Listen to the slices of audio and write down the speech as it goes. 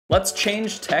Let's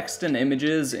change text and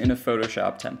images in a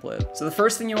Photoshop template. So the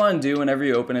first thing you want to do whenever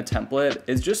you open a template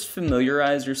is just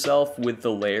familiarize yourself with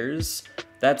the layers.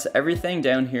 That's everything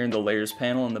down here in the layers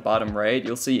panel in the bottom right.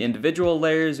 You'll see individual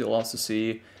layers. You'll also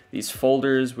see these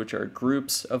folders, which are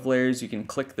groups of layers. You can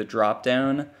click the drop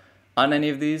down on any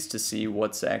of these to see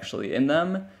what's actually in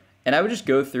them. And I would just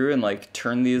go through and like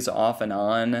turn these off and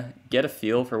on, get a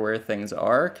feel for where things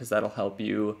are, because that'll help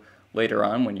you later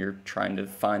on when you're trying to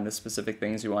find the specific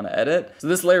things you want to edit. So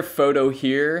this layer photo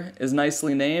here is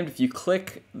nicely named. If you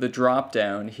click the drop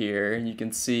down here, you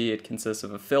can see it consists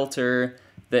of a filter,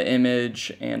 the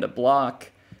image, and a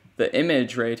block. The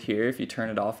image right here, if you turn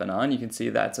it off and on, you can see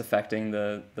that's affecting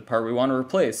the part we want to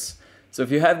replace. So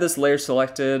if you have this layer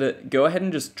selected, go ahead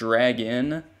and just drag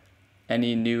in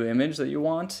any new image that you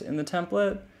want in the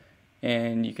template,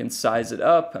 and you can size it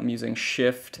up. I'm using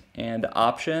Shift and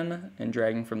Option and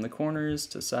dragging from the corners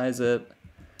to size it.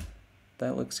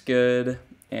 That looks good.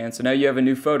 And so now you have a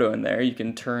new photo in there. You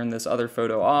can turn this other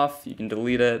photo off, you can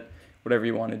delete it, whatever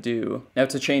you want to do. Now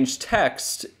to change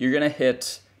text, you're gonna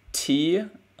hit T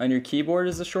on your keyboard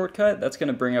as a shortcut. That's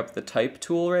gonna bring up the type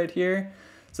tool right here.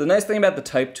 So the nice thing about the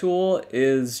type tool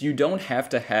is you don't have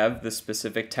to have the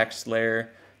specific text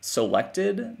layer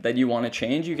selected that you want to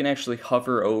change. You can actually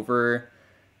hover over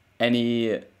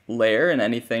any layer and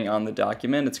anything on the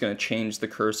document. It's going to change the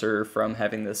cursor from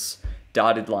having this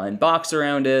dotted line box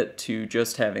around it to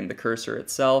just having the cursor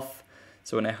itself.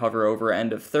 So when I hover over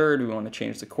end of third, we want to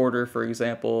change the quarter, for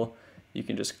example. You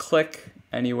can just click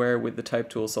anywhere with the type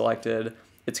tool selected.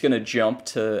 It's going to jump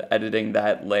to editing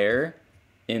that layer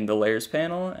in the layers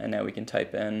panel, and now we can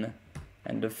type in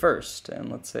end of first.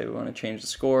 And let's say we want to change the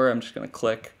score. I'm just going to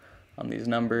click on these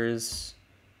numbers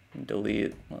and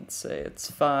delete, let's say it's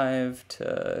 5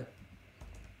 to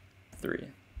 3.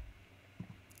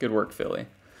 Good work, Philly.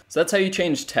 So that's how you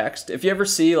change text. If you ever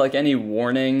see like any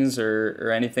warnings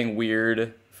or anything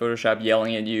weird, Photoshop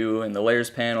yelling at you in the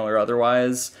layers panel or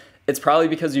otherwise, it's probably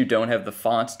because you don't have the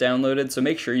font downloaded. So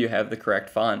make sure you have the correct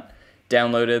font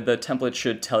downloaded. The template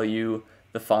should tell you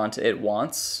the font it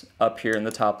wants up here in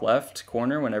the top left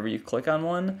corner whenever you click on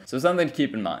one. So something to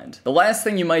keep in mind. The last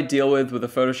thing you might deal with a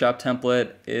Photoshop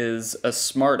template is a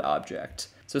smart object.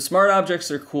 So smart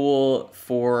objects are cool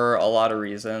for a lot of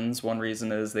reasons. One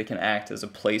reason is they can act as a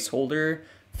placeholder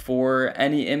for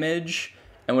any image.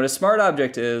 And what a smart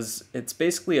object is, it's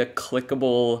basically a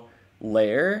clickable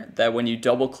layer that when you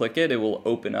double click it, it will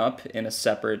open up in a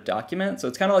separate document. So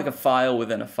it's kind of like a file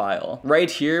within a file.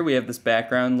 Right here, we have this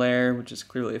background layer, which is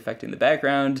clearly affecting the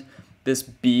background. This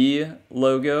B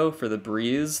logo for the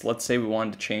breeze, let's say we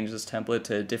wanted to change this template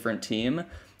to a different team.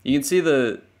 You can see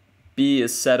the B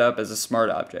is set up as a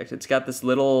smart object. It's got this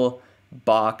little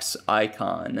box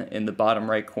icon in the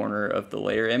bottom right corner of the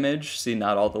layer image. See,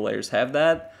 not all the layers have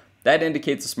that. That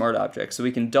indicates a smart object. So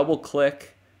we can double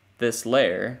click this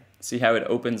layer. See how it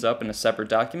opens up in a separate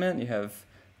document? You have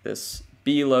this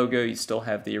B logo, you still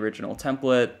have the original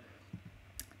template.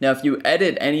 Now if you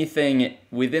edit anything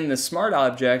within the smart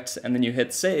object and then you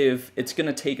hit save, it's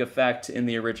gonna take effect in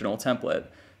the original template.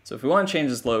 So if we wanna change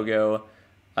this logo,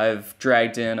 I've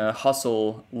dragged in a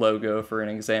hustle logo for an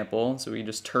example. So we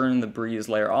just turn the breeze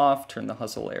layer off, turn the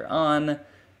hustle layer on.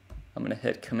 I'm gonna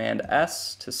hit Command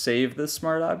S to save this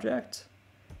smart object,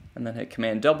 and then hit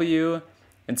Command W,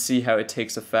 and see how it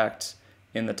takes effect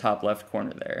in the top left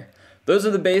corner there. Those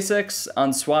are the basics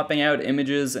on swapping out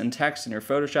images and text in your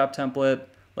Photoshop template.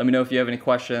 Let me know if you have any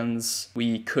questions.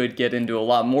 We could get into a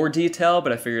lot more detail,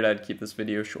 but I figured I'd keep this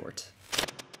video short.